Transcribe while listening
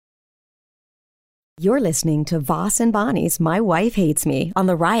You're listening to Voss and Bonnie's My Wife Hates Me on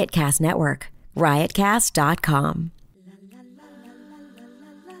the Riotcast Network. Riotcast.com.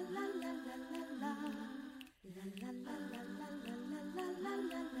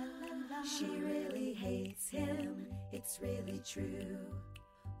 She really hates him, it's really true.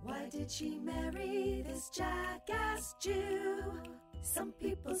 Why did she marry this jackass Jew? Some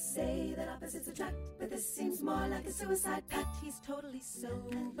people say that opposites attract, but this seems more like a suicide pact. He's totally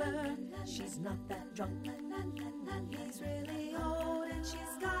sober, she's not that drunk. He's really old and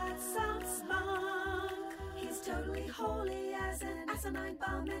she's got some spunk. He's totally holy as an asinine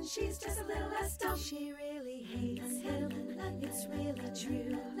bomb, and she's just a little less dumb. She really hates him, it's really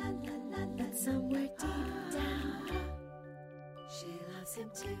true. But somewhere deep down, she loves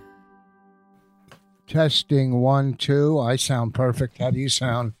him too. Testing 1, 2. I sound perfect. How do you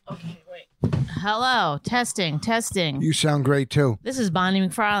sound? Okay, wait. Hello, testing. You sound great too. This is Bonnie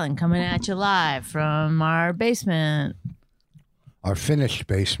McFarlane coming at you live from our basement. Our finished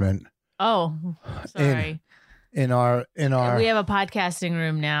basement. Oh, sorry. In our. We have a podcasting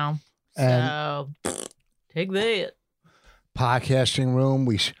room now, so take that. Podcasting room.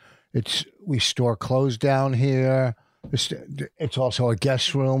 We store clothes down here. It's also a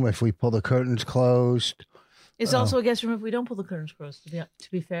guest room if we pull the curtains closed. It's also a guest room if we don't pull the curtains closed, to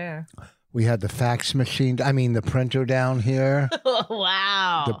be fair. We had the fax machine. I mean, the printer down here.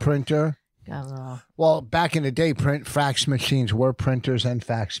 Wow. The printer. Well, back in the day, fax machines were printers and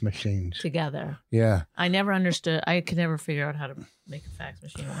fax machines. Together. Yeah. I never understood. I could never figure out how to make a fax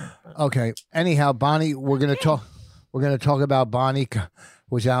machine work. But. Okay. Anyhow, Bonnie, we're going to talk about Bonnie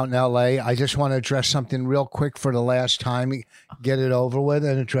was out in L.A. I just want to address something real quick for the last time. Get it over with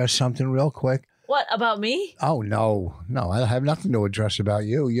and address something real quick. What, about me? Oh, no. I have nothing to address about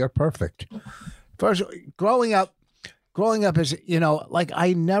you. You're perfect. First, growing up is, like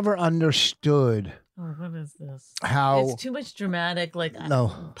I never understood. Oh, what is this? How it's too much dramatic,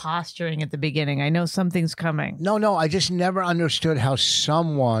 no posturing at the beginning. I know something's coming. No, I just never understood how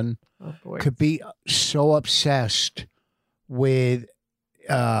someone could be so obsessed with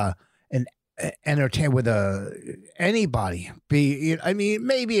entertain with anybody.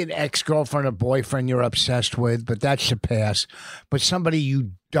 Maybe an ex-girlfriend or boyfriend you're obsessed with, but that should pass. But somebody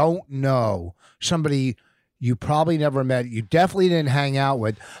you don't know, somebody you probably never met, you definitely didn't hang out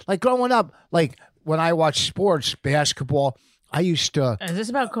with. Like growing up, like when I watched sports, basketball, I used to. Is this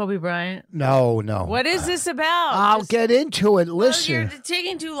about Kobe Bryant? No. What is this about? I'll get into it. Listen. You're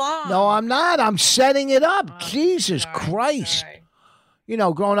taking too long. No, I'm not. I'm setting it up. Jesus Christ. Sorry.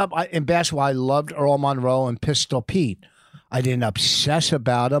 Growing up in basketball, I loved Earl Monroe and Pistol Pete. I didn't obsess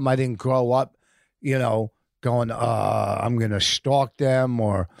about them. I didn't grow up, going, I'm going to stalk them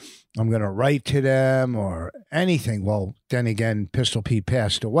or I'm going to write to them or anything. Well, then again, Pistol Pete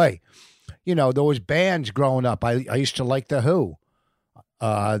passed away. Those bands growing up, I used to like The Who.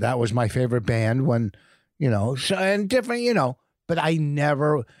 That was my favorite band when, and different, but I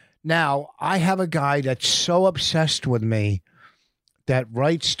never. Now, I have a guy that's so obsessed with me that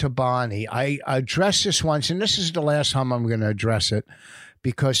writes to Bonnie. I addressed this once, and this is the last time I'm going to address it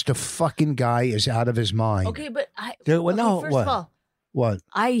because the fucking guy is out of his mind. Okay, but first of all, what?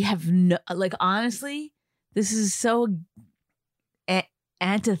 I have honestly, this is so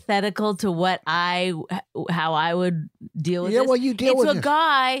antithetical to what how I would deal with this. Well, you deal with it. It's a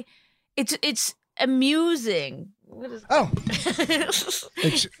guy. It's amusing. What is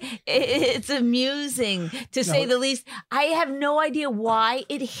it's amusing to say the least. I have no idea why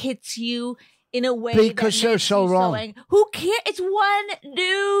it hits you in a way because they're so wrong. Who cares? It's one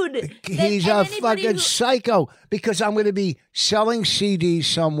dude. He's a fucking psycho. Because I'm going to be selling CDs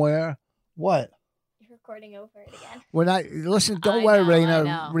somewhere. What? You're recording over it again. When listen, don't worry,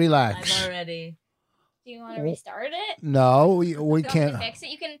 Raina. Relax. I'm already. Do you want to restart it? No, we can't Fix it.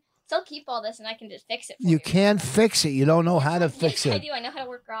 You can still keep all this, and I can just fix it. For you. You can't fix it. You don't know how to fix it. I do. I know how to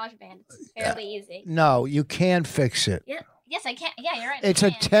work GarageBand. It's fairly easy. No, you can't fix it. Yeah. Yes, I can. Yeah, you're right. It's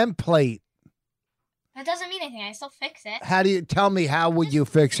a template. That doesn't mean anything. I still fix it. How do you tell me? How would you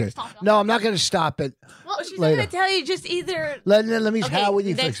fix it? No, I'm not going to stop it. Well, she's not going to tell you. Just either. Let me. Okay, how would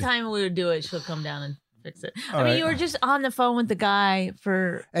you fix it? Next time we would do it, she'll come down and fix it. All right. You were just on the phone with the guy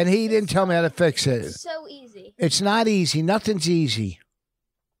for. And he didn't tell me how to fix it. It's so easy. It's not easy. Nothing's easy.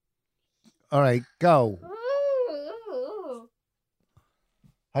 All right, go. Ooh.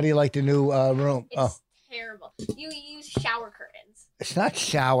 How do you like the new room? It's terrible. You use shower curtains. It's not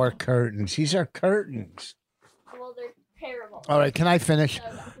shower curtains. These are curtains. Well, they're terrible. All right, can I finish?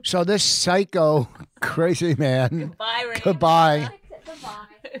 So this psycho crazy man. Goodbye. Goodbye.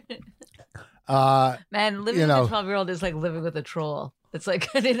 Man, living with a 12-year-old is like living with a troll. It's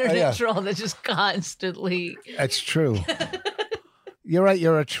like an internet yeah. troll that just constantly. That's true. You're right.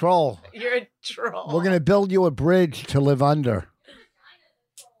 You're a troll. You're a troll. We're going to build you a bridge to live under.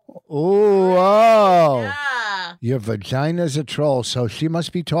 Ooh, oh. Yeah. Your vagina's a troll, so she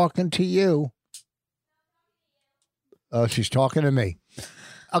must be talking to you. Oh, she's talking to me.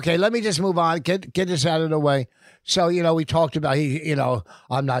 Okay, let me just move on. Get this out of the way. So, we talked about, he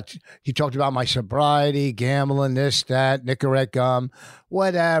talked about my sobriety, gambling, this, that, Nicorette gum,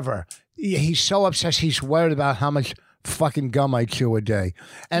 whatever. He's so obsessed. He's worried about how much fucking gum I chew a day.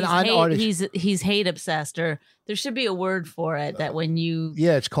 And he's hate obsessed, or there should be a word for it that when you.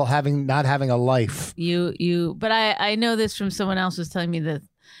 Yeah, it's called not having a life. But I know this from someone else was telling me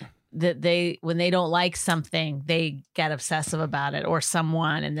that they, when they don't like something, they get obsessive about it, or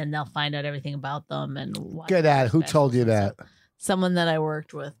someone, and then they'll find out everything about them. And Get at who told you that? Someone that I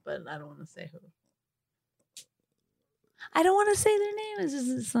worked with, but I don't want to say who. I don't want to say their name. It's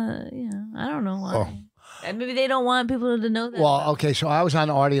just, I don't know why. Oh. And maybe they don't want people to know that. Well, okay, so I was on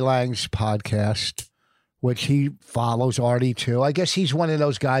Artie Lang's podcast, which he follows Artie too. I guess he's one of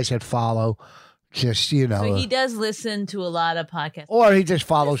those guys that follow just, So he does listen to a lot of podcasts. Or he just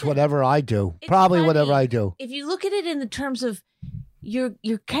follows whatever I do. It's Probably funny. whatever I do. If you look at it in the terms of your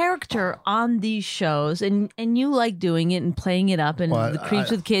character on these shows, and you like doing it and playing it up, and Well, the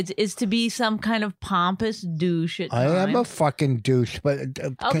Creeps with Kids is to be some kind of pompous douche at I am a times. fucking douche, but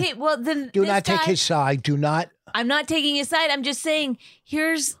Okay, well then do this not take guy- his side. Do not. I'm not taking his side. I'm just saying,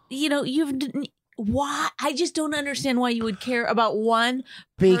 here's, why I just don't understand why you would care about one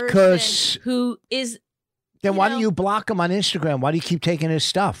person Because who is. then why know- don't you block him on Instagram? Why do you keep taking his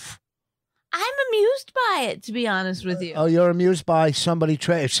stuff? I'm amused by it, to be honest with you. Oh, you're amused by somebody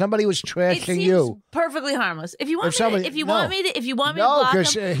if somebody was It trashing seems you. perfectly harmless. If you want If somebody- if you no. want me to No, block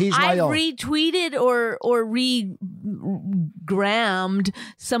 'cause, him, he's my I've own. retweeted or regrammed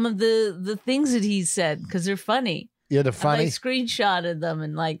some of the things that he said because they're funny. You're the And funny. I screenshotted them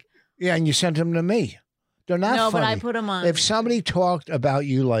and Yeah, and you sent them to me. They're not no, funny. but I put them on. If somebody talked about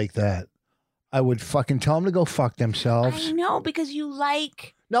you like that, I would fucking tell them to go fuck themselves. I know because you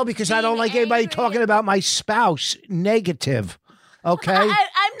like. No, because I don't being like anybody angry talking at- about my spouse negative. Okay? I'm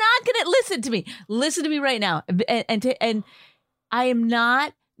not gonna listen to me. Listen to me right now, and I am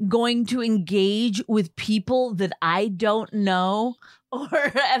not going to engage with people that I don't know or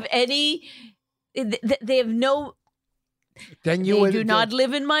have any. They have no. then you They would do not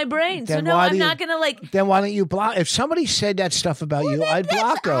live in my brain. So then no, why I'm do you- not gonna Then why don't you block? If somebody said that stuff about you, I'd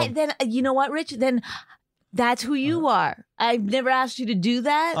block them. Then you know what, Rich? Then that's who you are. I've never asked you to do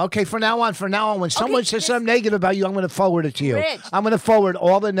that. Okay, from now on, when someone says this- something negative about you, I'm going to forward it to you. Rich. I'm going to forward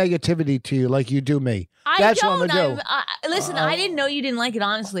all the negativity to you like you do me. That's what I'm going to do. Listen, I didn't know you didn't like it.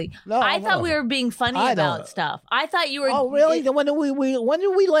 Honestly, No, I thought no. we were being funny I don't- about stuff. I thought you were. Oh, really? Then when did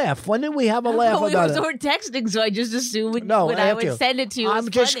we laugh? When did we have a laugh we about were it? texting, so I just assumed No, when I after would you. send it to you, it I'm was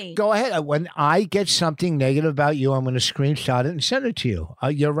just funny. go ahead. When I get something negative about you, I'm going to screenshot it and send it to you.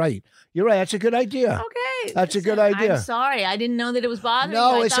 You're right. You're right. That's a good idea. Okay, That's a good listen, idea. I'm sorry, I didn't know that it was bothering you.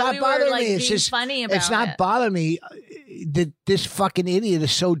 No, I it's thought not we bothering were, like, me. It's being just funny about it's not it. bothering me. That this fucking idiot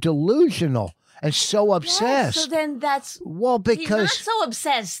is so delusional and so Yeah, obsessed. so then that's Well, he's not because so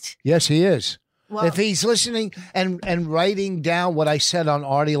obsessed. yes, he is. Well, If he's listening and writing down what I said on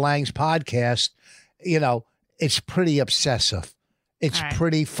Artie Lang's podcast, it's pretty obsessive. It's All right.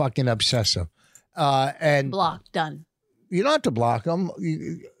 pretty fucking obsessive. And block done. you don't have to block him.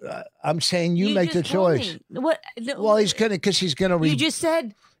 I'm saying you make the just told choice. me. What? No, Well, he's gonna you just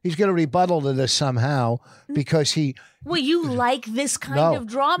said. he's gonna rebuttal to this somehow because he. Well, you like this kind No. of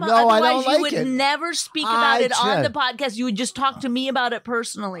drama. No, I Otherwise, don't you like would it. never speak I about it on said- the podcast. You would just talk to me about it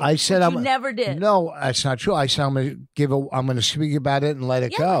personally. I said which you never did. No, that's not true. I said I'm gonna speak about it and let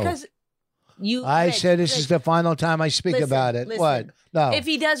it yeah, go. because you. I Rich, said this Rich, is the final time I speak listen, about it. listen. What? No. If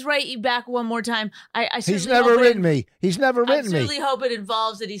he does write you back one more time, I He's certainly never hope written me. He's never I written me. certainly hope it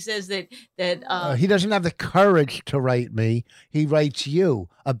involves that he says that He doesn't have the courage to write me. He writes you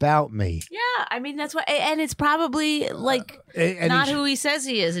about me. yeah, I mean that's why, and it's probably like And not he's- who he says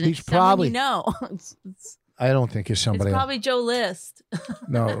he is, and he's it's someone probably- you know. it's I don't think it's somebody else. probably Joe List.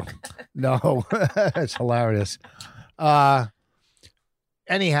 No, it's hilarious.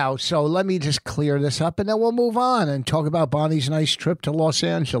 Anyhow, so let me just clear this up, and then we'll move on and talk about Bonnie's nice trip to Los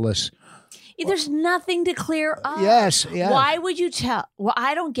Angeles. There's nothing to clear up. Yes. Why would you tell? Well,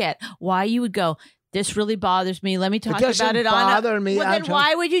 I don't get why you would go. This really bothers me. Let me talk doesn't about it on. bother me. Well, I'm then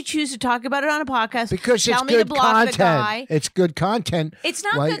why would you choose to talk about it on a podcast? Because tell it's me to good block the guy. content. It's good content. It's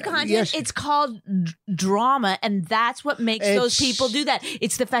not Why- good content. yes. It's called drama, and that's what makes those It's- people do that.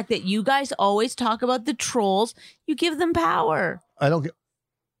 It's the fact that you guys always talk about the trolls. You give them power. I don't get.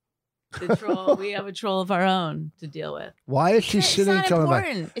 The troll. We have a troll of our own to deal with. Why is she It's sitting not talking about?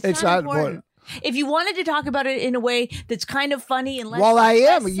 important. It's not important. If you wanted to talk about it in a way that's kind of funny and less, Well, I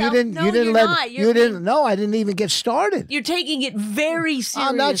am. less You didn't. No, you didn't you're let. not. You didn't. No, I didn't even get started. You're taking it very seriously.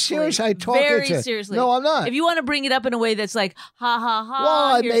 I'm not serious. I talk very it to. seriously. No, I'm not. If you want to bring it up in a way that's like, ha ha ha.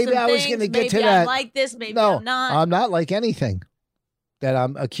 Well, here's maybe some I was things, gonna get to maybe that. I'm like this. Maybe no, I'm not. I'm not like anything that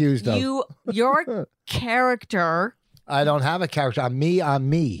I'm accused of. Your character. I don't have a character. I'm me. I'm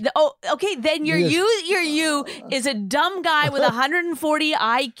me. Oh, okay. Then your Yes. you is a dumb guy with 140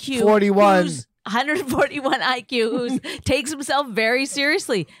 IQ. 41. who's 141 IQ who takes himself very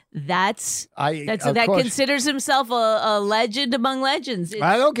seriously. That of course. considers himself a legend among legends.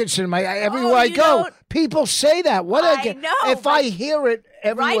 I don't consider my everywhere I you go. don't? People say that. What I know, if I hear it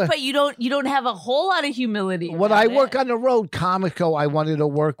everywhere? Right, but you don't have a whole lot of humility. When about I it. work on the road, Comico, I wanted to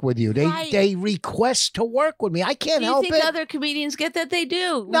work with you. Right. They request to work with me. I can't Do you help think it. other comedians get that? They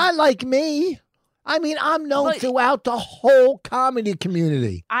do. Not like me. I mean, I'm known But- throughout the whole comedy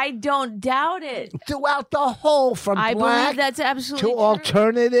community. I don't doubt it. Throughout the whole, from I black believe that's absolutely to true.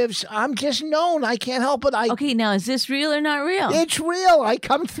 alternatives. I'm just known. I can't help it. Okay, now is this real or not real? It's real. I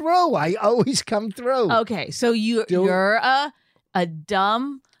come through. I always come through. Okay, so you're a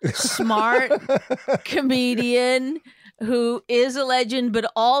dumb, smart comedian who is a legend, but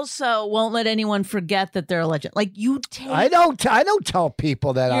also won't let anyone forget that they're a legend. Like you take. I don't tell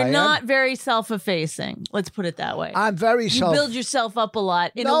people that You're I not am. very self-effacing. Let's put it that way. I'm very You build yourself up a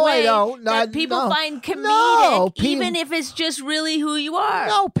lot in No, a way I don't. that people No. find comedic, No, even if it's just really who you are.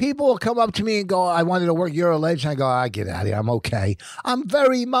 No, people will come up to me and go, I wanted to work. You're a legend. I go, I get out of here. I'm okay. I'm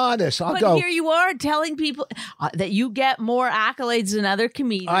very modest. I'll But go. here you are telling people that you get more accolades than other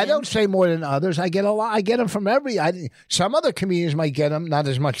comedians. I don't say more than others. I get a lot. I get them from some other comedians might get them, not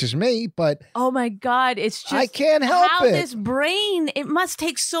as much as me, but Oh my God! It's just I can't help how it. this brain. It must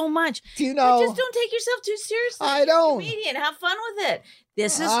take so much. Do you But know? just don't take yourself too seriously. I You're don't. a comedian. Have fun with it.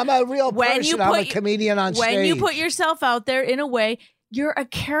 This is I'm a real when you person. I'm a put- comedian on stage. when you put yourself out there in a way. You're a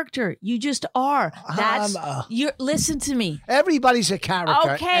character. You just are. That's you're. Listen to me. Everybody's a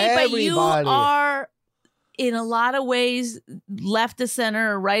character. Okay, but you Everybody. are in a lot of ways left of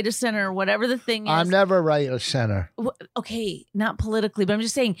center or right of center or whatever the thing is. I'm never right or center. Okay, not politically, but I'm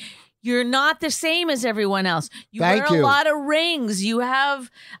just saying you're not the same as everyone else. You Thank wear you. a lot of rings. You have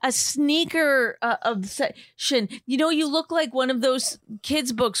a sneaker obsession. You know, you look like one of those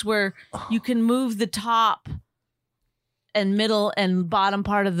kids' books where you can move the top and middle and bottom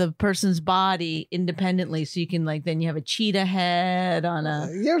part of the person's body independently, so you can then you have a cheetah head on a.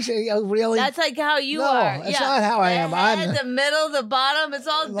 You're saying, really? That's like how you No, are. it's not how I am. The I'm- head, the middle, the bottom. It's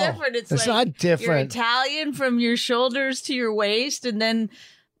all No, different. It's it's like not different. You're Italian from your shoulders to your waist, and then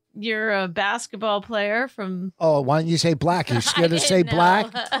you're a basketball player from. Oh, why don't you say black? You're scared I to say didn't know.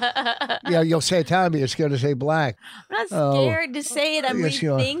 black? Yeah, you'll say Italian, but you're scared to say black. I'm not Oh, scared to say it. I'm yes,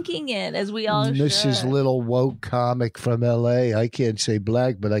 you are. rethinking it, as we all Mrs. should. Little woke comic from L.A. I can't say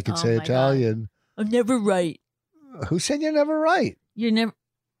black, but I can Oh, say my God. Italian. I'm never right. Who said you're never right? You're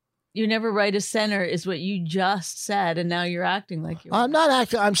never right of center is what you just said, and now you're acting like you're. I'm not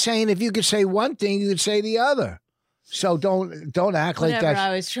acting. I'm saying if you could say one thing, you could say the other. So don't act like Whatever. that.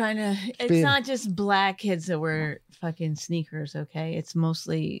 I was trying to. It's being- not just black kids that wear fucking sneakers. Okay, it's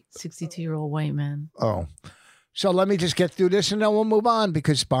mostly 62-year-old white men. Oh, so let me just get through this and then we'll move on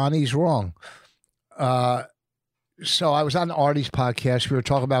because Bonnie's wrong. So I was on Artie's podcast. We were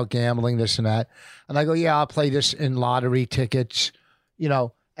talking about gambling, this and that. And I go, yeah, I'll play this in lottery tickets,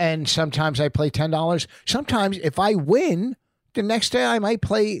 and sometimes I play $10. Sometimes if I win, the next day I might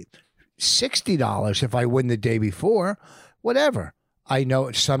play $60 if I win the day before, whatever. I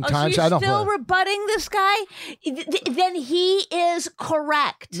know sometimes so I you're don't still play. rebutting this guy? Then he is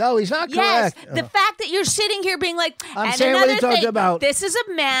correct. No, he's not Yes, correct. the fact that you're sitting here being like, I'm and saying what another he talked thing, about. This is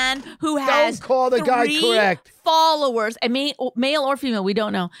a man who has call the guy 3 correct. followers. I mean, male or female, we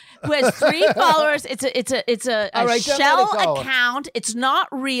don't know. Who has 3 followers? It's a All right, then shell let it go. account. It's not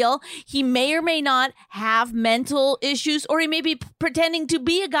real. He may or may not have mental issues, or he may be pretending to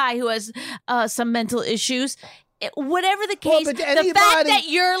be a guy who has some mental issues. Whatever the Well, case, but the anybody- fact that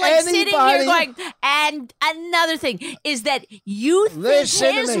you're sitting here anybody- going, and another thing is that you think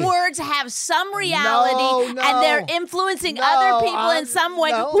Listen to his me. words have some reality No, and they're no. influencing No, other people I'm- in some way.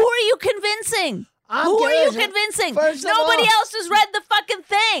 no. Who are you convincing? I'm Who are you guessing- convincing? First of Nobody all- else has read the fucking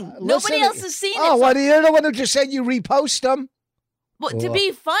thing. Listen Nobody to- else has seen Oh, it. what? You're the one who just said you repost them? Well, to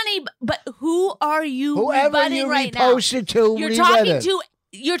be funny, but who are you Whoever rebutting you right now? reposted to, You're reread talking it. to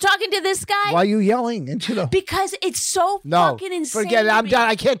You're talking to this guy? Why are you yelling into the... Because it's so No, fucking insane. forget it. to I'm me. done.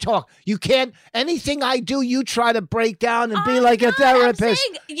 I can't talk. You can't. Anything I do, you try to break down and be I'm like a not. I'm therapist.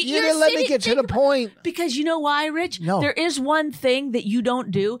 saying You you're didn't let me sitting- get to the think about- point. Because you know why, Rich? No. There is one thing that you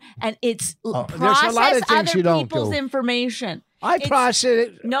don't do, and it's there's a process lot of things other you don't people's do. information. I It's- process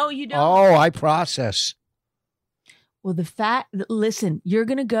it. No, you don't. Oh, I process. Well, listen, you're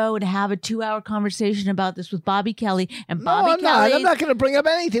going to go and have a 2-hour conversation about this with Bobby Kelly, and No, Bobby I'm Kelly. not. I'm not going to bring up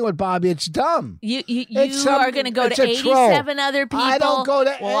anything with Bobby. It's dumb. You It's are going to go it's to a troll. 87 other people. I don't go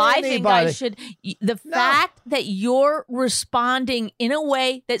to Well, I think I anybody. should. The fact that you're responding in a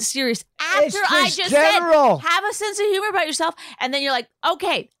way that's serious after It's I just just general. said have a sense of humor about yourself, and then you're like,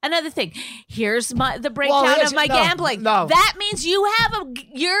 okay, another thing. Here's the breakdown here's- of my no, gambling. no. That means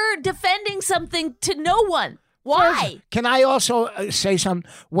you're defending something to no one. Why? Can I also say something?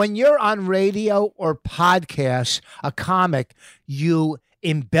 When you're on radio or podcasts, a comic, you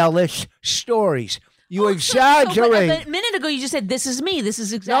embellish stories. You exaggerate. But a minute ago, you just said, "This is me. This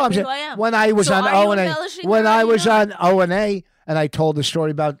is No, exactly I'm who I saying am." when I was So on are you O and A, embellishing when or I are you was not? on O and A, and I told the story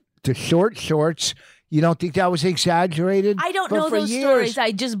about the short shorts. You don't think that was exaggerated? I don't But know for those years, stories.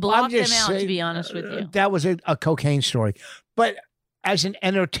 I just blocked them just out, to saying, be honest with you. That was a cocaine story. But as an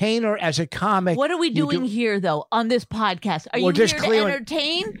entertainer, as a comic, What are we you doing do- here, though, on this podcast? Are We're you just here clearing- to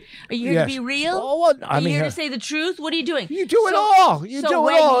entertain? Are you here Yes. to be real? Oh, what- I are you mean, here to say the truth? What are you doing? You do it So- all. You so do it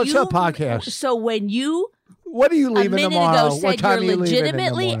when all. It's a you- podcast. So when you What are you a leaving minute tomorrow? ago What said time are you're you leaving in the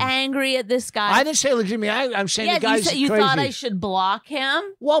legitimately morning? angry at this guy, I didn't say legitimately. I'm saying yeah, the guy's you said you crazy. thought I should block him.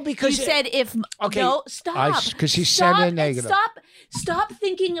 Well, because You said if Okay, no, stop. 'cause he's Stop sending and negative. Stop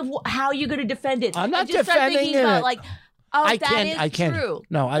thinking of how you're going to defend it. I'm not and just start defending thinking about it. like, oh, I that can't. is I can't. true.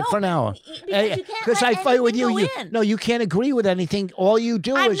 No, for now. Because you can't let I fight with anything you. go in. No, you can't agree with anything. All you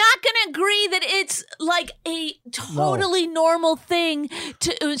do I'm is not going to agree that it's like a totally normal thing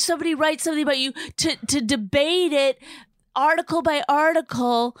to somebody writes something about you to debate it article by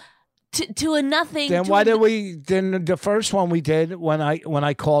article to a nothing. Then to why a- did we? Then the first one we did when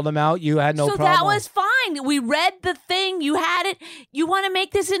I called him out, you had no so problem. that was fine. We read the thing. You had it. You want to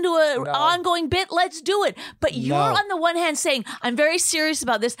make this into an No. ongoing bit? Let's do it. But you're No. on the one hand saying, I'm very serious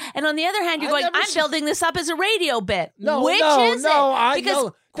about this. And on the other hand, you're I going, never I'm s- building this up as a radio bit. No, Which no, is no, it? I Because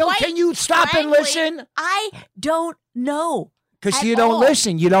know. Don't- quite can you stop and frankly, listen? I don't know. Because at you don't all.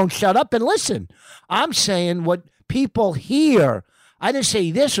 listen. You don't shut up and listen. I'm saying what people hear. I didn't say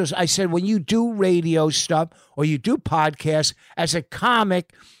this was, I said when you do radio stuff or you do podcasts, as a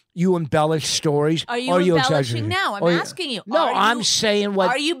comic, you embellish stories. Are you or you embellishing exaggerate. now? I'm Or asking you. No, Are I'm you- saying what,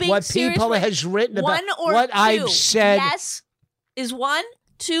 Are you being what serious people with has written about. one or what two? I've said. Yes is one,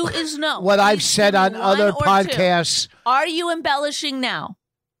 two is no. What I've Please said give on me one other or two. podcasts. Are you embellishing now?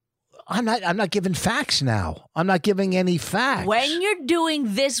 I'm not giving facts now. I'm not giving any facts. When you're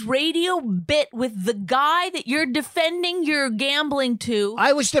doing this radio bit with the guy that you're defending your gambling to,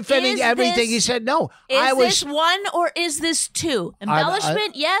 I was defending Is everything this- he said. No, is I was this one or is this two?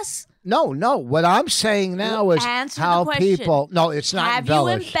 Embellishment, yes. no. What I'm saying now is Answer the how question. people. No, it's not Have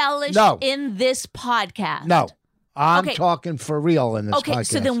embellished. you embellished No, in this podcast? no. I'm Okay. talking for real in this Okay, podcast.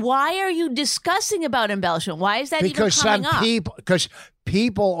 so then why are you discussing about embellishment? Why is that because even some coming up? people, because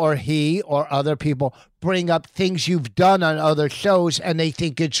people or he or other people bring up things you've done on other shows and they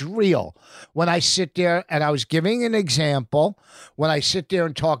think it's real. When I sit there and I was giving an example, when I sit there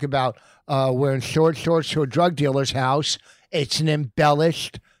and talk about wearing short shorts to a drug dealer's house, it's an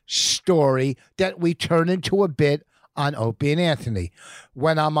embellished story that we turn into a bit on Opie and Anthony.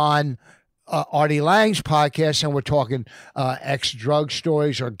 When I'm on Artie Lang's podcast and we're talking ex-drug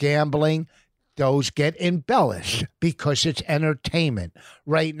stories or gambling, those get embellished because it's entertainment.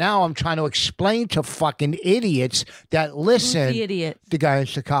 Right now, I'm trying to explain to fucking idiots that Who's listen, the idiot? the guy in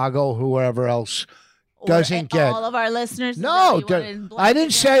Chicago, whoever else Or doesn't get. all of our listeners. Is that No, what you wanted to I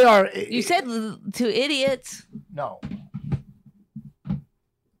didn't say our. You said to idiots. No.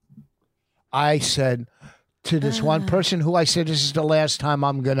 I said to this one person who I said, this is the last time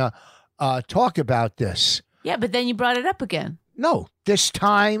I'm going to talk about this. Yeah, but then you brought it up again. No, this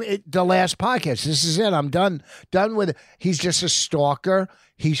time, the last podcast. This is it. I'm done with it. He's just a stalker.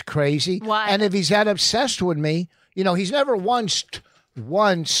 He's crazy. Why? And if he's that obsessed with me, he's never once. Who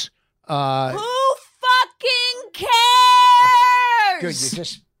fucking cares? Good, you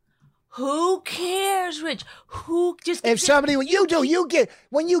just. Who cares, Rich? Who just If somebody, when you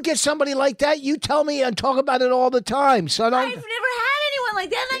get somebody like that, you tell me and talk about it all the time. So I've don't. never had anyone like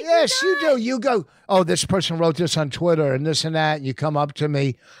that. And I Yes, do you not. do. You go, oh, this person wrote this on Twitter and this and that, and you come up to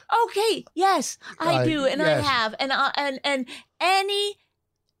me. Okay, yes, I do, and yes. I have, and any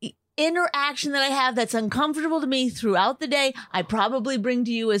interaction that I have that's uncomfortable to me throughout the day, I probably bring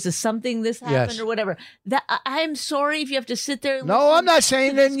to you as a something this happened Yes. or whatever. That I'm sorry if you have to sit there. And No, listen I'm not to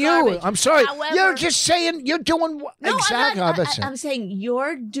saying this than you. garbage. I'm sorry. However- You're just saying you're doing No, exactly I'm not. opposite. I'm saying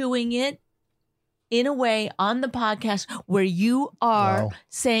you're doing it in a way on the podcast where you are No.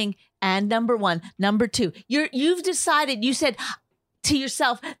 saying, and number one, number two, you've decided. You said to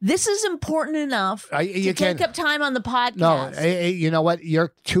yourself, "This is important enough You to take can't. up time on the podcast." No, you know what?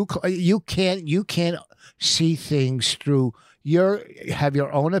 You're too. You can't see things through. You have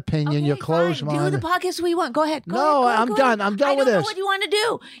your own opinion. Okay, You're closed fine. Do minded. the podcast the way you want. Go ahead. Go No, ahead, I'm go done. ahead. I'm done I with don't know this. what you want to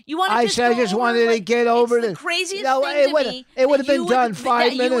do. You want to I just said I go just over wanted to like, get over it's it. the craziest No, thing it to would- me. it would have that been you done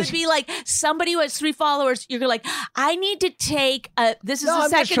 5 that minutes. You would be like somebody who has 3 followers. You're like, I need to take. This is No, the I'm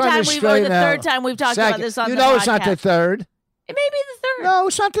just second trying time to or the straighten third out. time we've talked about Second. this on you the know podcast. it's not the third. It may be the third. No,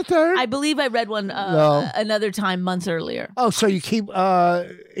 it's not the third. I believe I read one No. another time months earlier. Oh, so you keep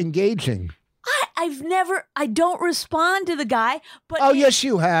engaging. I don't respond to the guy, but Oh, yes,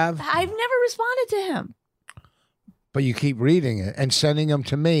 you have. I've never responded to him. But you keep reading it and sending them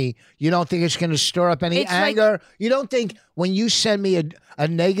to me. You don't think it's going to stir up any It's like- anger? You don't think when you send me a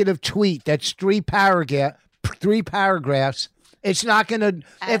negative tweet that's 3 paragraphs, it's not going to,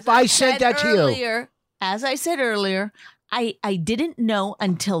 if I sent that to you. As I said earlier, I didn't know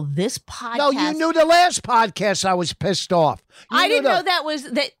until this podcast. No, you knew the last podcast I was pissed off. You I knew didn't know that was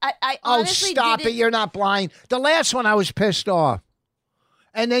that. I Oh, honestly stop didn't. it. You're not blind. The last one I was pissed off.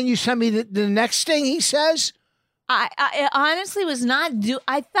 And then you send me the next thing he says. I honestly was not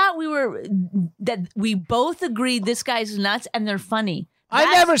I thought that we both agreed this guy's nuts and they're funny. I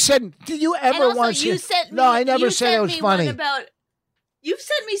That's- never said, did you and ever also once you say- sent me, No, I never you said it sent was me funny. one about. You've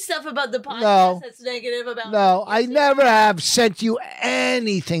sent me stuff about the podcast No. that's negative about. No, I never have sent you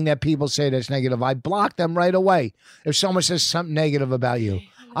anything that people say that's negative. I block them right away. If someone says something negative about you,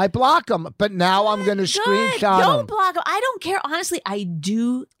 I block them. But now I'm going to Good. screenshot Don't them. block them. I don't care. Honestly, I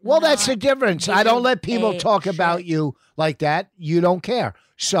do. Well, that's the not difference. I don't let people give a talk about shit. you like that. You don't care.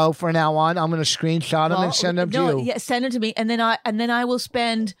 So from now on, I'm going to screenshot them and send them to you. Yeah, send it to me, and then I will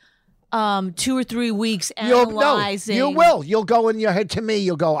spend 2 or 3 weeks No, analyzing. you will. You'll go in your head to me.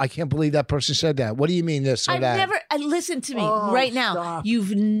 You'll go, I can't believe that person said that. What do you mean this or I've that? never. Listen to me Oh, right now. stop.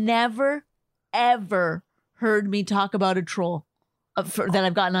 You've never, ever heard me talk about a troll that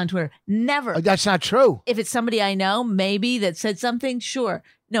I've gotten on Twitter. Never. That's not true. If it's somebody I know, maybe that said something, sure.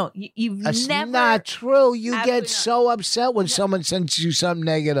 No, you've That's never. not true. You Absolutely get not. so upset when someone sends you something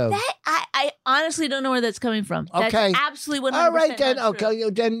negative. That, I honestly don't know where that's coming from. Okay. That's absolutely 100% All right, then. not true.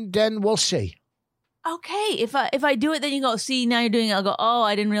 Okay, then we'll see. Okay, if I do it, then you go, see, now you're doing it. I'll go, oh,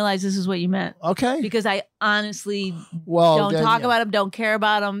 I didn't realize this is what you meant. Okay. Because I honestly Well, don't then, talk about them, don't care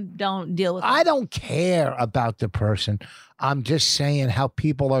about them, don't deal with them. I don't care about the person. I'm just saying how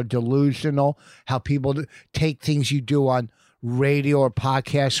people are delusional, how people take things you do on radio or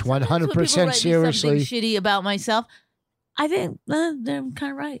podcasts Sometimes when people 100% write me seriously. something shitty about myself, I think they're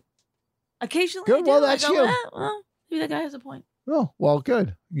kind of right. Occasionally, Good, I do. well, I that's go, you. Well, maybe that guy has a point. Oh, well,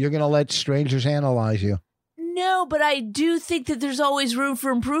 good. You're going to let strangers analyze you. No, but I do think that there's always room for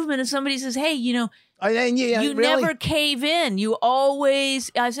improvement. If somebody says, "Hey, And you you really? never cave in. You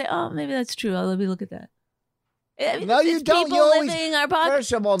always," I say, "Oh, maybe that's true. Let me look at that." No, you It's don't. People You always- living our podcast.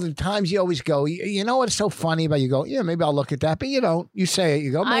 First of all, the times you always go, you know what's so funny about you go, yeah, maybe I'll look at that, but you don't. You say it,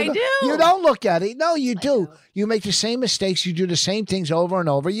 you go, I maybe. do. You don't look at it. No, you do. You make the same mistakes. You do the same things over and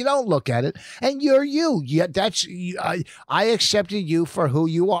over. You don't look at it, and you're you. Yeah, I accepted you for who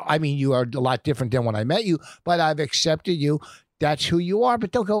you are. I mean, you are a lot different than when I met you, but I've accepted you. That's who you are. But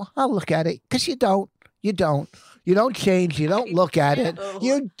don't go, I'll look at it, because you don't. You don't. You don't change. You don't look at it. do.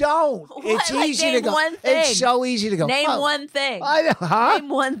 You don't. What? It's Like, easy to name go. one thing. It's so easy to go. Name oh, one thing. Huh? Name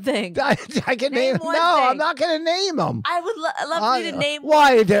one thing. I can Name name. one No, thing. I'm not going to name them. I would love for you to name.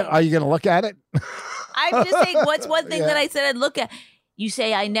 Why one thing. are you going to look at it? I'm just saying, what's one thing Yeah. that I said I'd look at? You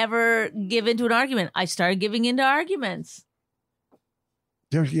say I never give into an argument. I started giving into arguments.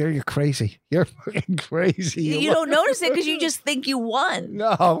 You're crazy. You're fucking crazy. You don't notice it because you just think you won.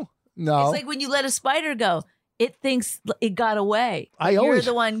 No. It's like when you let a spider go. It thinks it got away. I You're always-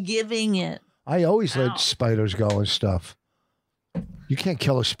 the one giving it. I always Ow. let spiders go and stuff. You can't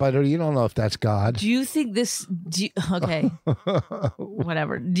kill a spider. You don't know if that's God. Do you think this? Okay,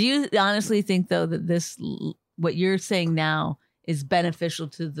 whatever. Do you honestly think though that what you're saying now, is beneficial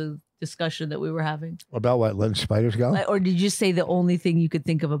to the discussion that we were having, About what? Letting spiders go? or did you say the only thing you could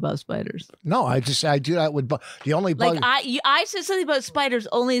think of about spiders? No, I do that with the only bug. Like I said something about spiders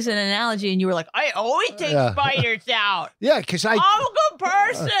only as an analogy, and you were like, I always take Yeah. spiders out. yeah, because I'm a good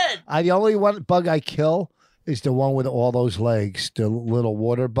person. the only one bug I kill is the one with all those legs, the little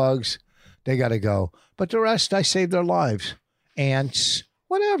water bugs. They got to go. But the rest, I saved their lives. Ants,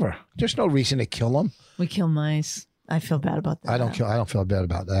 whatever. There's no reason to kill them. We kill mice. I feel bad about that. I don't feel bad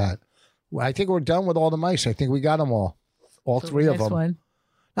about that. Well, I think we're done with all the mice. I think we got them all three of Next them. one.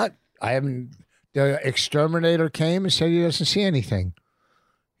 I haven't. The exterminator came and said he doesn't see anything.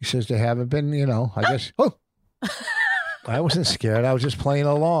 He says they haven't been. I guess. Oh, I wasn't scared. I was just playing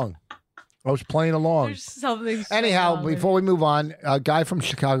along. There's something. So Anyhow, wrong with before we move on, a guy from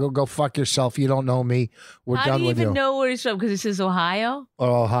Chicago, go fuck yourself. You don't know me. We're How done do you with even you. know where he's from? Because he says Ohio. Or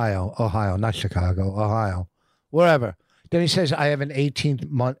Ohio, not Chicago, Ohio, wherever. Then he says, I have an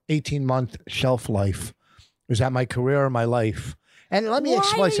 18-month shelf life. Is that my career or my life? And let me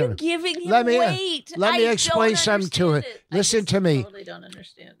explain Why are you something. giving him Let me- weight? let me I explain don't something to understand it. Listen I just to me. Totally don't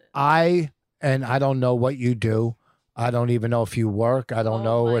understand it. I don't know what you do. I don't even know if you work. I don't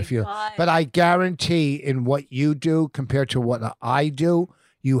know my if you. God. But I guarantee in what you do compared to what I do,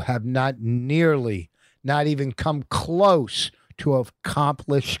 you have not even come close to have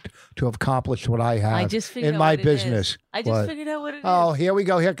accomplished what I have I just figured in out my what it business. is. I just What? figured out what it is. Oh, here we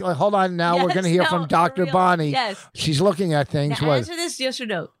go. Here, hold on. Now we're Yes, going to hear no, from for Dr. real. Bonnie. Yes. She's looking at things. Now What? answer this yes or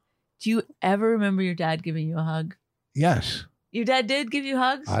no. Do you ever remember your dad giving you a hug? Yes. Your dad did give you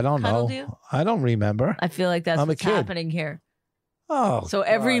hugs? I don't Cuddled know. You? I don't remember. I feel like that's I'm a what's kid. happening here. Oh. So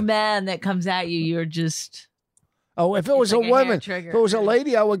every God. man that comes at you, you're just Oh, if it was like a a hair woman, trigger. if it was a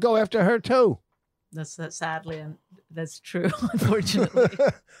lady, I would go after her too. that's sadly and that's true, unfortunately.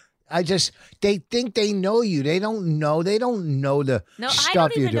 They think they know you. They don't know. They don't know the No, I stuff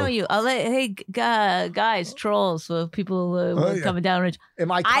don't you even do. know you. guys, trolls, people yeah. coming down.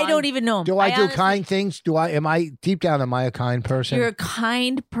 Am I? I Kind? don't even know 'em. Do I do honestly- kind things? Am I deep down? Am I a kind person? You're a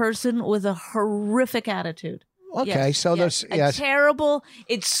kind person with a horrific attitude. Okay, Yes, so yes. that's yes. Terrible.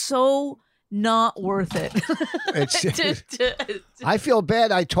 It's so not worth it. It's- I feel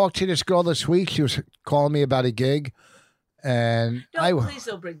bad. I talked to this girl this week. She was calling me about a gig, and Please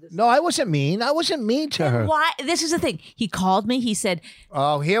don't bring this. No, I wasn't mean. I wasn't mean to her. Why? This is the thing. He called me. He said,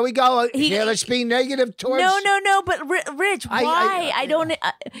 Oh, here we go. Here, let's be negative towards. No. But Rich, why? I don't.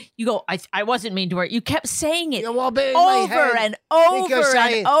 You go. I wasn't mean to her. You kept saying it Yeah, well, but in my over head, and over because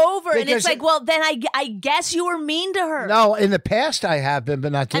and over, and because- it's like, well, then I guess you were mean to her. No, in the past I have been,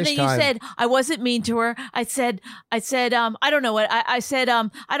 but not this And then time. you said I wasn't mean to her. I said I don't know what I said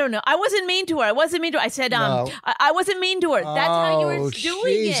I don't know. I wasn't mean to her. I said No. I wasn't mean to her. That's how you were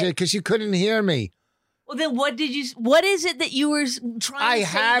doing it. because you couldn't hear me. Well, then what is it that you were trying to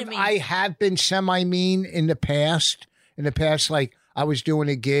say to me? I have been semi-mean in the past. In the past, like I was doing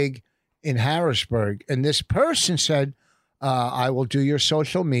a gig in Harrisburg, and this person said, "I will do your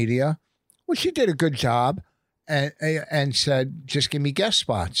social media," well, she did a good job, and said, "Just give me guest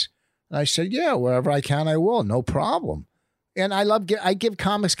spots." And I said, "Yeah, wherever I can, I will, no problem." And I give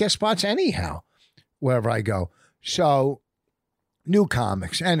comics guest spots anyhow, wherever I go. So. New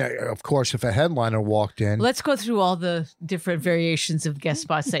comics. And of course, if a headliner walked in. Let's go through all the different variations of guest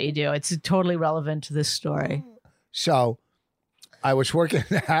spots that you do. It's totally relevant to this story. So I was working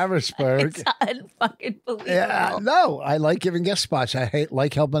in Harrisburg. It's unfucking believable. Yeah, no, I like giving guest spots. I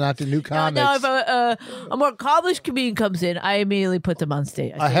like helping out the new comics. No, if a more accomplished comedian comes in, I immediately put them on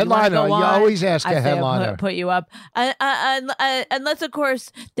stage. I A say, "You wanna headliner, go you on?" always ask I a say, "I'll headliner. Put you up. Unless, of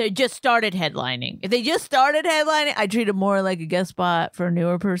course, they just started headlining. If they just started headlining, I treat it more like a guest spot for a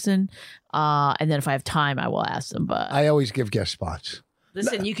newer person. And then if I have time, I will ask them. But I always give guest spots.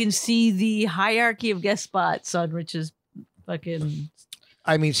 listen, you can see the hierarchy of guest spots on Rich's fucking...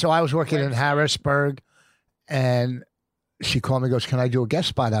 I mean, so I was working in Harrisburg, and she called me and goes, "Can I do a guest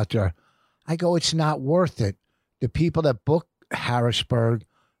spot out there?" I go, "It's not worth it. The people that book Harrisburg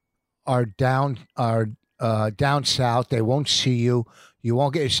are down south. They won't see you. You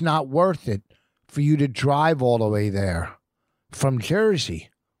won't get. It's not worth it for you to drive all the way there from Jersey."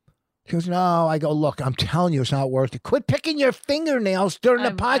 She goes, "No." I go, "Look, I'm telling you, it's not worth it. Quit picking your fingernails during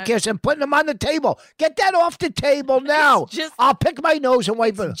the podcast and putting them on the table. Get that off the table now. just- I'll pick my nose and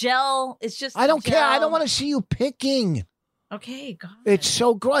wipe it. Gel. It's just I don't care. I gel. don't want to see you picking. Okay, God. It's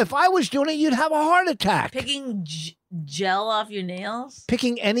so gross. If I was doing it, you'd have a heart attack. Picking gel off your nails?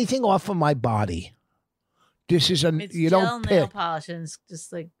 Picking anything off of my body. This is It's you gel don't nail pick. polish and it's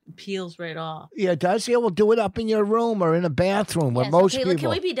just like peels right off. Yeah, it does. Yeah, we'll do it up in your room or in a bathroom where most okay, people. Can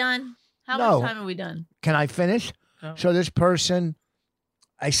we be done? How No. much time are we done? Can I finish? Go. So this person,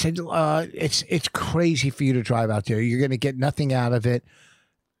 I said, it's crazy for you to drive out there. You're going to get nothing out of it.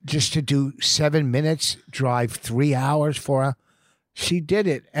 Just to do 7 minutes, drive 3 hours for her. She did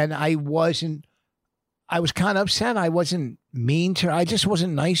it, and I was kind of upset. I wasn't mean to her. I just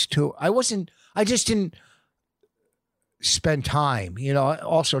wasn't nice to her. I just didn't. spend time.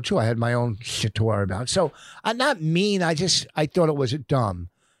 Also, too, I had my own shit to worry about. So I'm not mean. I thought it was dumb.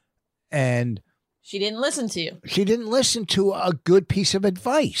 And She didn't listen to you. she didn't listen to a good piece of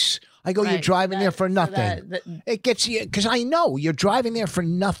advice. I go, you're Right, driving there for so nothing. that- It gets you, because I know you're driving there for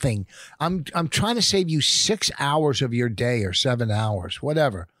nothing. I'm trying to save you 6 hours of your day or 7 hours,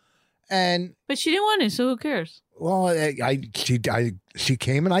 whatever. And But she didn't want to, so who cares? well, she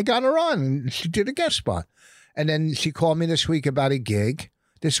came and I got her on, and she did a guest spot. And then she called me this week about a gig.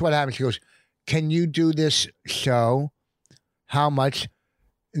 This is what happened. She goes, "Can you do this show? How much?"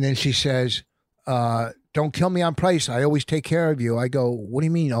 And then she says, "Don't kill me on price. I always take care of you." I go, "What do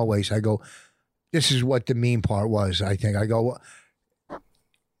you mean always?" I go, "This is what the mean part was, I think." I go,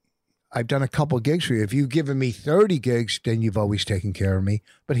 "I've done a couple gigs for you. If you've given me 30 gigs, then you've always taken care of me.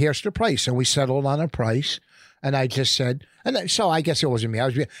 But here's the price." And we settled on a price. And I just said, so I guess it wasn't me.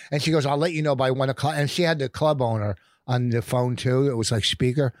 And she goes, "I'll let you know by 1 o'clock." And she had the club owner on the phone too. It was like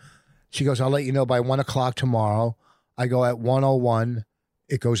speaker. She goes, "I'll let you know by 1 o'clock tomorrow." I go, "At 1:01,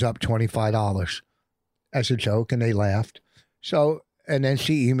 it goes up $25 as a joke." And they laughed. So, and then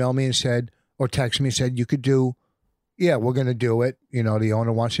she emailed me and said, or texted me and said, "You could do, yeah, we're going to do it. The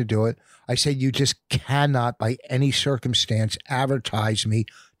owner wants to do it." I said, "You just cannot by any circumstance advertise me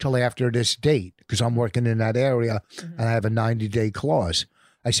till after this date, because I'm working in that area and I have a 90-day clause."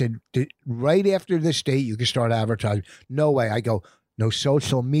 I said, "Right after this date, you can start advertising." "No way." I go, "No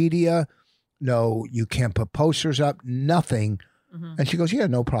social media. No, you can't put posters up, nothing." And she goes, "Yeah,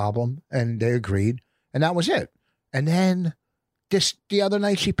 no problem." And they agreed. And that was it. And then the other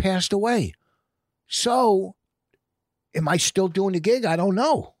night she passed away. So am I still doing the gig? I don't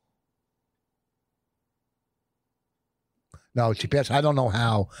know. No, she passed. I don't know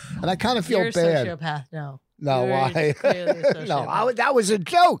how. And I kind of feel You're bad. a sociopath. No. No, You're why? clearly a No, sociopath. that was a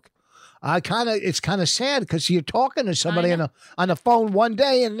joke. It's kind of sad because you're talking to somebody on the phone one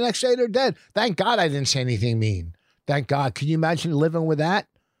day and the next day they're dead. Thank God I didn't say anything mean. Thank God. Can you imagine living with that?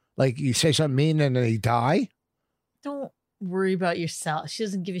 Like you say something mean and then they die? Don't worry about yourself. She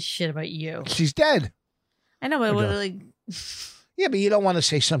doesn't give a shit about you. She's dead. I know, but Okay. like, Yeah, but you don't want to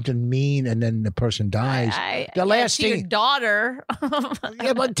say something mean and then the person dies. The last to your thing- daughter.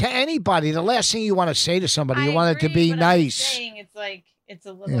 Yeah, but to anybody, the last thing you want to say to somebody, you I want it to agree, be but I'm nice. saying it's like it's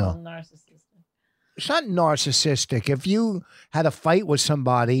a little Yeah. narcissistic. It's not narcissistic. If you had a fight with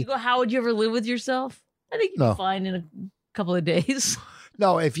somebody, You go, how would you ever live with yourself? I think you'd No. be fine in a couple of days.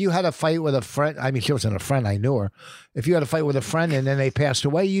 no, if you had a fight with a friend, I mean, she wasn't a friend, I knew her. If you had a fight with a friend and then they passed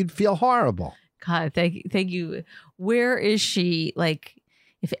away, you'd feel horrible. God, thank you. Where is she? Like,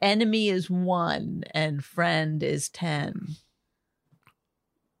 if enemy is 1 and friend is 10.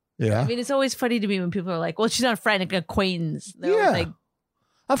 Yeah. I mean, it's always funny to me when people are like, "Well, she's not a friend, an acquaintance." They're Yeah. always like,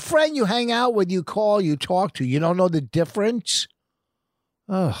 A friend you hang out with, you call, you talk to, you don't know the difference.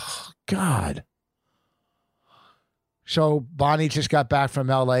 Oh, God. So Bonnie just got back from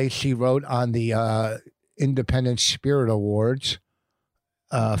LA. She wrote on the Independent Spirit Awards.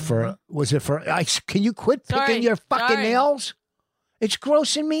 Can you quit picking Sorry, your fucking sorry. nails? It's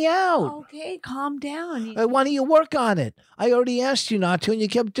grossing me out. "Okay, calm down." Why don't you work on it? I already asked you not to, and you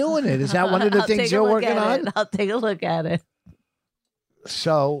kept doing it. Is that one of the I'll things take a you're look working at on? it. I'll take a look at it.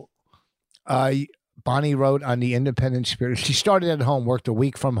 So, Bonnie wrote on the Independent Spirit. She started at home, worked a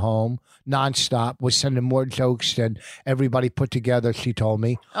week from home, nonstop, was sending more jokes than everybody put together, she told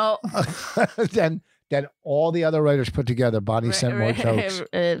me. Oh, Then all the other writers put together, Bonnie sent more jokes.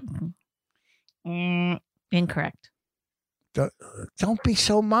 Incorrect. Don't be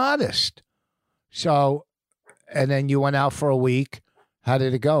so modest. So, and then you went out for a week. How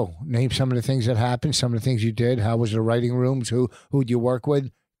did it go? Name some of the things that happened, some of the things you did. How was the writing rooms? Who'd you work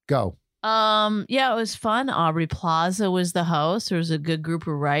with? Go. Yeah, it was fun. Aubrey Plaza was the host. There was a good group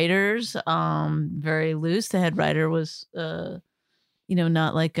of writers. Very loose. The head writer was,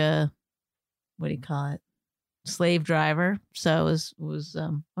 not like a, what do you call it? Slave driver. So it was. I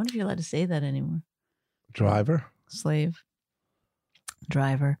wonder if you're allowed to say that anymore. Driver. Slave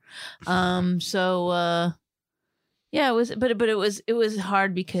driver. Yeah, it was, but it was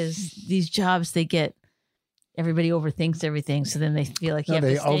hard because these jobs everybody overthinks everything, so then they feel like you No, have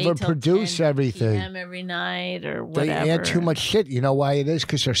they to stay till overproduce 10 everything. PM every night or They whatever. add too much shit. You know why it is?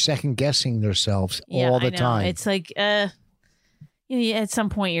 Because they're second guessing themselves all the I know. time. It's like, at some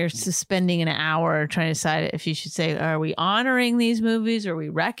point you're suspending an hour trying to decide if you should say, are we honoring these movies? Are we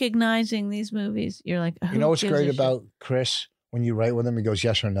recognizing these movies? You're like, You know what's who gives great a shit? about Chris? When you write with him, he goes,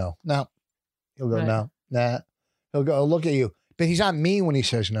 yes or no. No. He'll go, Right. no. Nah. He'll go, look at you. But he's not mean when he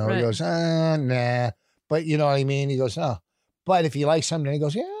says no. Right. He goes, nah. But you know what I mean? He goes, oh. But if he likes something, he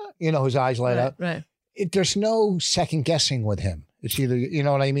goes, yeah. His eyes light up. Right. there's no second guessing with him. It's either, you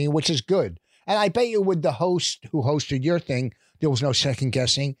know what I mean, which is good. And I bet you with the host who hosted your thing, there was no second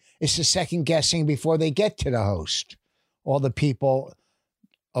guessing. It's the second guessing before they get to the host. All the people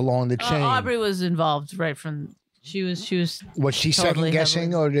along the chain. Aubrey was involved right from. She was. Was she totally second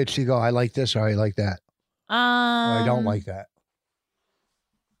guessing, or did she go, I like this or I like that? Or I don't like that.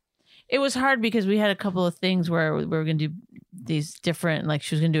 It was hard because we had a couple of things where we were going to do these different, like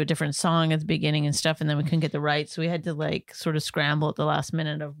she was going to do a different song at the beginning and stuff, and then we couldn't get the rights, so we had to like sort of scramble at the last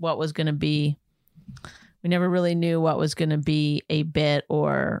minute of what was going to be. We never really knew what was going to be a bit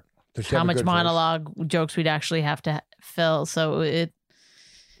or how much monologue jokes we'd actually have to fill. So it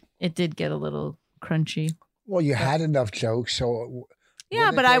did get a little crunchy. Well, you had enough jokes, so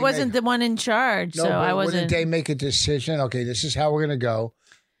yeah, but I wasn't the one in charge, so I wasn't. Wouldn't they make a decision? Okay, this is how we're going to go.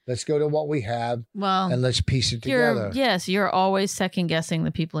 Let's go to what we have, and let's piece it together. Yes, you're always second guessing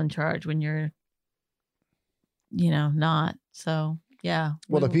the people in charge when you're, not. So yeah.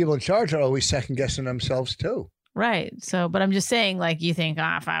 Well, the people in charge are always second guessing themselves too. Right. So, but I'm just saying, like, you think,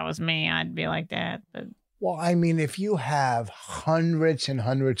 if I was me, I'd be like that. But well, I mean, if you have hundreds and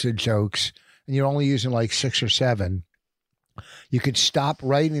hundreds of jokes and you're only using like 6 or 7, you could stop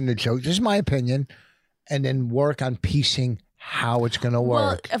writing the joke. This is my opinion, and then work on piecing how it's going to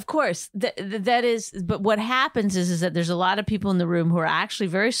work. Well, of course, that is. But what happens is that there's a lot of people in the room who are actually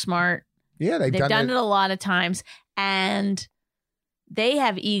very smart. Yeah, they've done it a lot of times, and they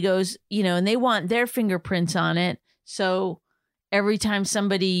have egos, and they want their fingerprints on it. So every time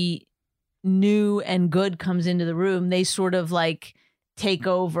somebody new and good comes into the room, they sort of like take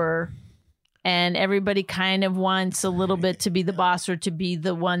over. And everybody kind of wants a little bit to be the boss or to be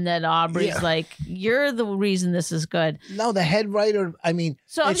the one that Aubrey's like, you're the reason this is good. No, the head writer, I mean,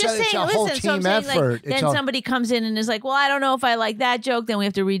 so I'm just saying, it's a whole team effort. Then somebody comes in and is like, well, I don't know if I like that joke. Then we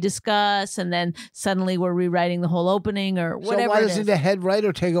have to rediscuss. And then suddenly we're rewriting the whole opening or whatever. So why doesn't the head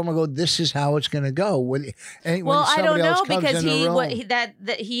writer take over and go, this is how it's going to go? When I don't know, because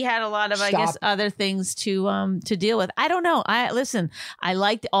he had a lot of, I guess, other things to deal with. I don't know. I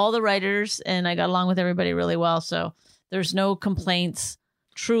liked all the writers and I got along with everybody really well. So there's no complaints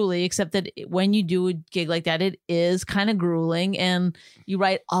truly, except that when you do a gig like that, it is kind of grueling and you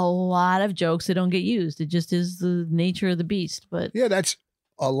write a lot of jokes that don't get used. It just is the nature of the beast. But yeah, that's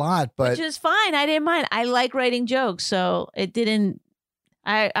a lot, but which is fine. I didn't mind. I like writing jokes. So it didn't,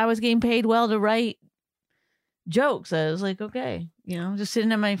 I was getting paid well to write jokes. I was like, okay, just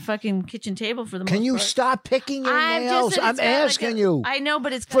sitting at my fucking kitchen table for the most part. Can you stop picking your nails? I'm asking you. I know,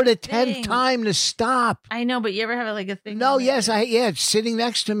 but it's for the 10th time to stop. I know, but you ever have like a thing? No, yes, it's sitting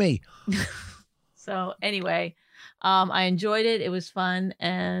next to me. So anyway, I enjoyed it. It was fun,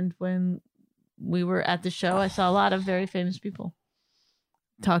 and when we were at the show, I saw a lot of very famous people.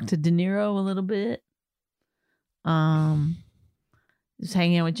 Talked to De Niro a little bit. Just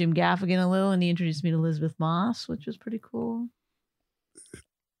hanging out with Jim Gaffigan a little, and he introduced me to Elizabeth Moss, which was pretty cool.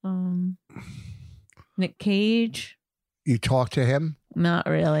 Nick Cage. You talked to him? Not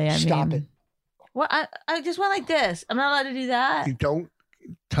really. Stop it. Well, I just went like this. I'm not allowed to do that. You don't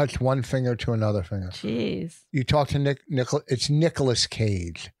touch one finger to another finger. Jeez. You talk to it's Nicolas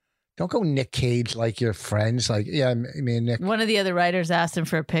Cage. Don't go Nick Cage like your friends. Like, yeah, I mean, Nick. One of the other writers asked him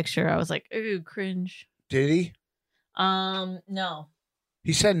for a picture. I was like, ooh, cringe. Did he? No.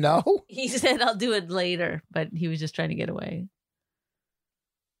 He said no? He said, I'll do it later, but he was just trying to get away.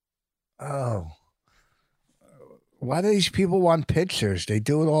 Oh. Why do these people want pictures? They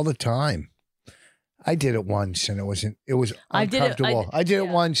do it all the time. I did it once and it was uncomfortable. I did it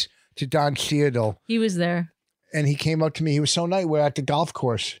once to Don Cheadle. He was there. And he came up to me. He was so nice. We're at the golf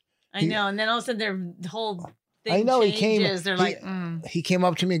course. I know. And then all of a sudden their whole thing changes. He came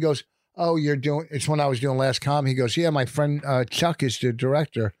up to me and goes, oh, it's when I was doing Last Com. He goes, yeah, my friend Chuck is the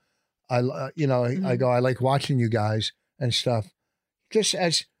director. I go, I like watching you guys and stuff.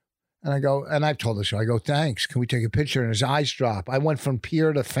 And I go, and I've told this, I go, thanks. Can we take a picture? And his eyes drop. I went from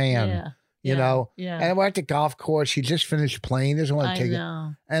peer to fan, you know? Yeah. And we're at the golf course. He just finished playing. He doesn't want to take it.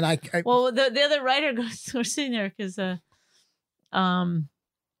 And well, the other writer goes, we're sitting there because,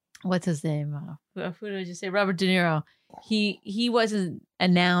 what's his name? Who did I just say? Robert De Niro. He wasn't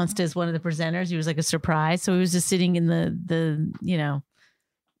announced as one of the presenters. He was like a surprise. So he was just sitting in the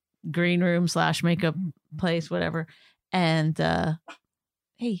green room / makeup place, whatever. And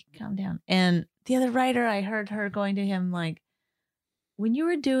hey, calm down. And the other writer, I heard her going to him like, when you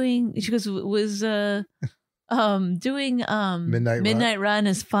were doing, she goes, was doing Midnight Run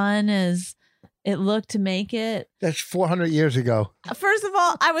as fun as it looked to make it. That's 400 years ago. First of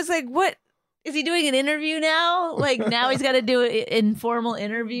all, I was like, what? Is he doing an interview now? Like now he's got to do informal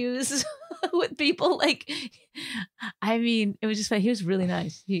interviews. with people. Like, I mean, it was just funny. He was really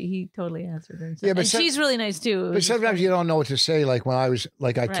nice. He totally answered her. Yeah, but and some- she's really nice too. It But was just sometimes funny. you don't know what to say. Like when I was,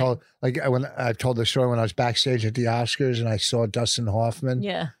 like I Right. told, like when I told the story when I was backstage at the Oscars and I saw Dustin Hoffman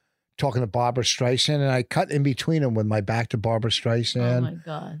Yeah. talking to Barbara Streisand, and I cut in between them with my back to Barbara Streisand. Oh my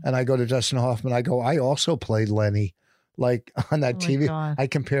God. And I go to Dustin Hoffman. I go, I also played Lenny, like on that Oh my TV. God. I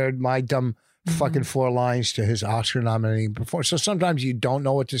compared my dumb fucking 4 lines to his Oscar nominating performance. So sometimes you don't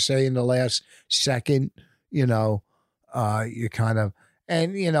know what to say in the last second. You know, you kind of,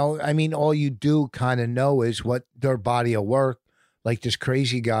 and you know, I mean, all you do kind of know is what their body of work. Like this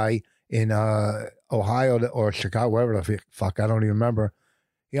crazy guy in Ohio or Chicago, wherever the fuck, I don't even remember.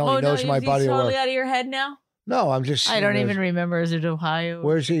 He only knows my he's body of totally work. out of your head now. No, I'm just. I don't even remember. Is it Ohio? or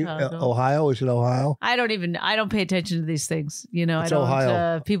Where's he? Chicago? Ohio? Is it Ohio? I don't pay attention to these things. You know, It's I don't.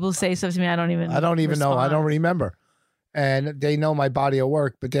 Ohio. People say stuff to me. I don't even know. I respond. don't remember. And they know my body of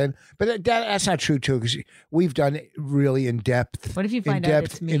work, but that's not true too, because we've done really in depth What if you find out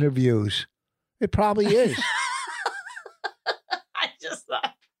it's me? interviews. It probably is. I just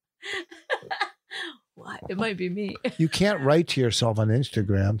thought. What? It might be me. You can't write to yourself on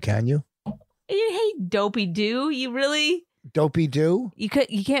Instagram, can you? You hate dopey do. You really? Dopey do? You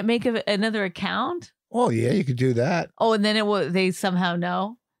can't make another account. Oh yeah, you could do that. Oh, and then they somehow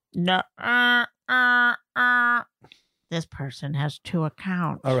know. No. This person has 2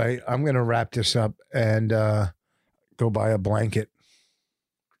 accounts. All right, I'm gonna wrap this up and go buy a blanket.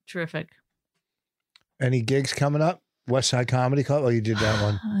 Terrific. Any gigs coming up? West Side Comedy Club? Oh, you did that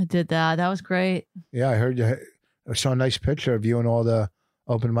one. I did that. That was great. Yeah, I heard you. I saw a nice picture of you and all the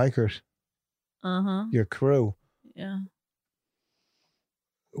open micers, Uh-huh. your crew. Yeah.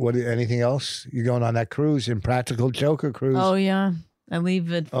 Anything else? You going on that cruise, Impractical Joker cruise? Oh, yeah. I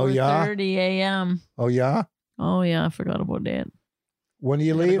leave at Oh, yeah? 4:30 a.m. Oh, yeah? Oh, yeah. I forgot about that. When do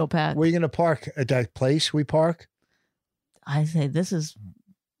you Gotta leave? go pack. Where are you going to park? At that place we park? I say this is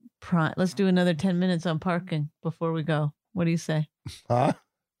prime. Let's do another 10 minutes on parking before we go. What do you say? Huh?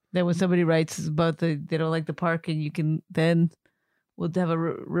 Then when somebody writes about they don't like the parking, we'll have a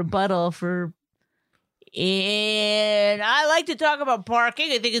rebuttal for. And I like to talk about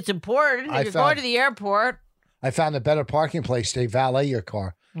parking. I think it's important. If you're going to the airport. I found a better parking place. They valet your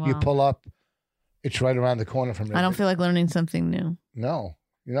car. You Wow. pull up. It's right around the corner from there. I don't feel like learning something new. No.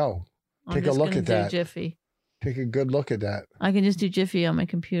 I'm Take a just look gonna at do that. Jiffy. Take a good look at that. I can just do Jiffy on my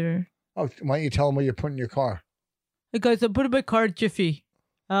computer. Oh, why don't you tell them where you're putting your car? Hey guys, I'm putting my car in Jiffy.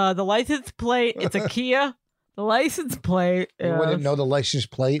 The license plate, it's a Kia. The license plate You wouldn't know the license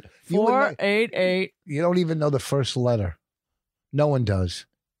plate. You wouldn't know- 488 You don't even know the first letter. No one does.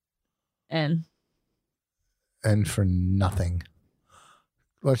 N. And for nothing.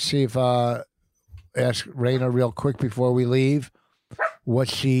 Let's see if ask Raina real quick before we leave.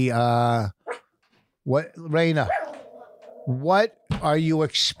 Raina, what are you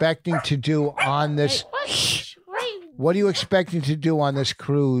expecting to do on this? What are you expecting to do on this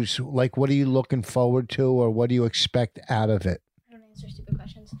cruise? Like, what are you looking forward to, or what do you expect out of it? I don't answer stupid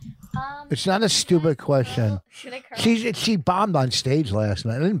questions. It's not a stupid question. Should I curl? She bombed on stage last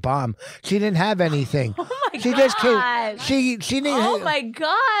night. I didn't bomb. She didn't have anything. Oh my She God. just came. She didn't. Oh my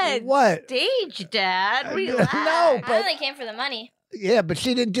God. What? Stage, Dad. No, Relax. I but only came for the money. yeah, but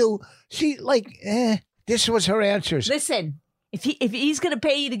she didn't do. She like. This was her answers. Listen, if he's going to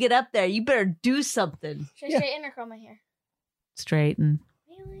pay you to get up there, you better do something. Should I Yeah. straighten or curl my hair? Straighten.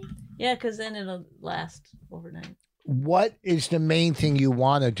 Really? Yeah, because then it'll last overnight. What is the main thing you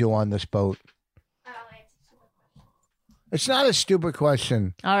want to do on this boat? It's not a stupid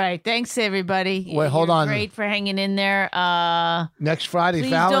question. All right. Thanks, everybody. Wait, hold You're on. Great for hanging in there. Next Friday, Please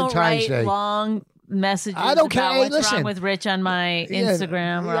Valentine's don't write Day. long messages I don't care. about Hey, what's listen. wrong with Rich on my Yeah,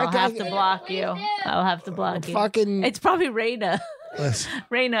 Instagram, or I I'll got- have to block you. I'll have to block you. Fucking. It's probably Raina. Listen,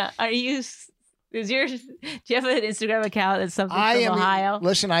 Raina, do you have an Instagram account that's something I from am. Ohio?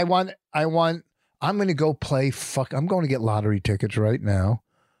 Listen, I'm going to go play. I'm going to get lottery tickets right now.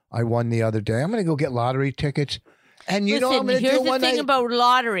 I won the other day. I'm going to go get lottery tickets. And you know what I'm going to here's do the one thing night? about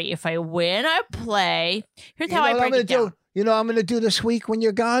lottery. If I win, I play. Here's You how know I what I'm break gonna it down. do? You know what I'm going to do this week when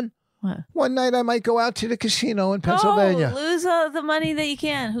you're gone? What? One night I might go out to the casino in Pennsylvania. Oh, lose all the money that you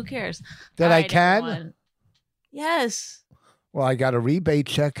can. Who cares? That All I right, can? everyone. Yes. Well, I got a rebate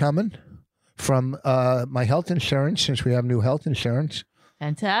check coming from my health insurance since we have new health insurance.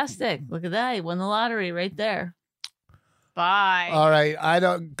 Fantastic. Look at that. You won the lottery right there. Bye. All right, I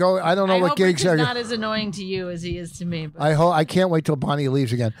don't know I what hope gigs Rich are. is not as annoying to you as he is to me. But I can't wait till Bonnie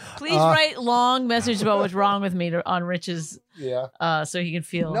leaves again. please write long messages about what's wrong with me on Rich's, Yeah. so he can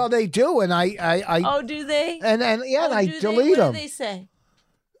feel. No, they do, and I Oh, do they? and yeah, and Oh, I do they? delete What them. do they say?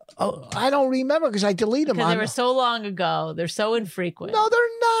 Oh, I don't remember because I delete them. Because they were so long ago. They're so infrequent. No,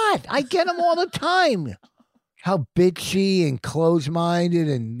 they're not. I get them all the time. How bitchy and close-minded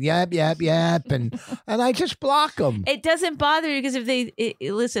and yap, and I just block them. It doesn't bother you because if they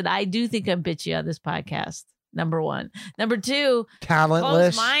listen, I do think I'm bitchy on this podcast. Number one. Number two,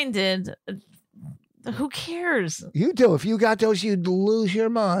 Talentless. close-minded. Who cares? You do. If you got those, you'd lose your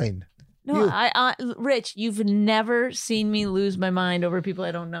mind. No, I Rich, you've never seen me lose my mind over people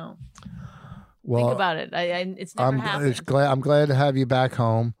I don't know. Well, think about it. It's never happened. I'm glad to have you back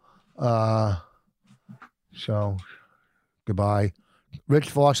home. So, goodbye.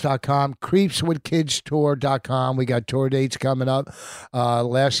 RichVoss.com, CreepsWithKidsTour.com. We got tour dates coming up.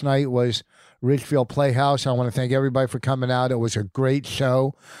 Last night was Ridgefield Playhouse. I want to thank everybody for coming out. It was a great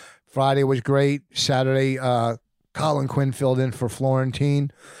show. Friday was great. Saturday, Colin Quinn filled in for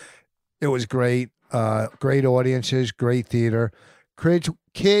Florentine. It was great. Great audiences, great theater.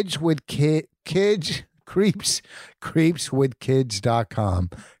 CreepsWithKids.com.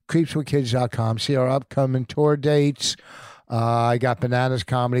 CreepsWithKids.com. See our upcoming tour dates. I got Bananas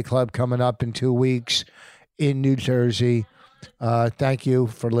Comedy Club coming up in 2 weeks in New Jersey. Thank you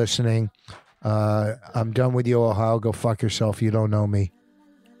for listening. I'm done with you, Ohio. Go fuck yourself. You don't know me.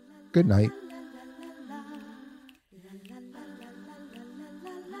 Good night.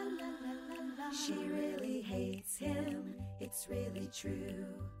 She really hates him, it's really true.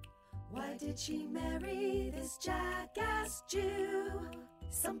 Why did she marry this jackass Jew?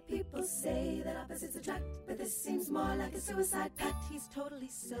 Some people say that opposites attract, but this seems more like a suicide pact. He's totally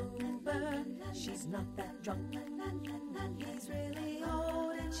sober, she's not that drunk. He's really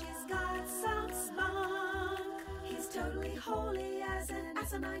old and she's got some spunk. He's totally holy as an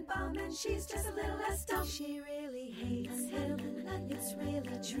asinine bomb, and she's just a little less dumb. She really hates him, it's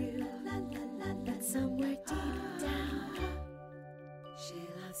really true. But somewhere deep down, she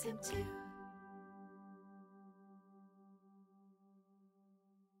loves him too.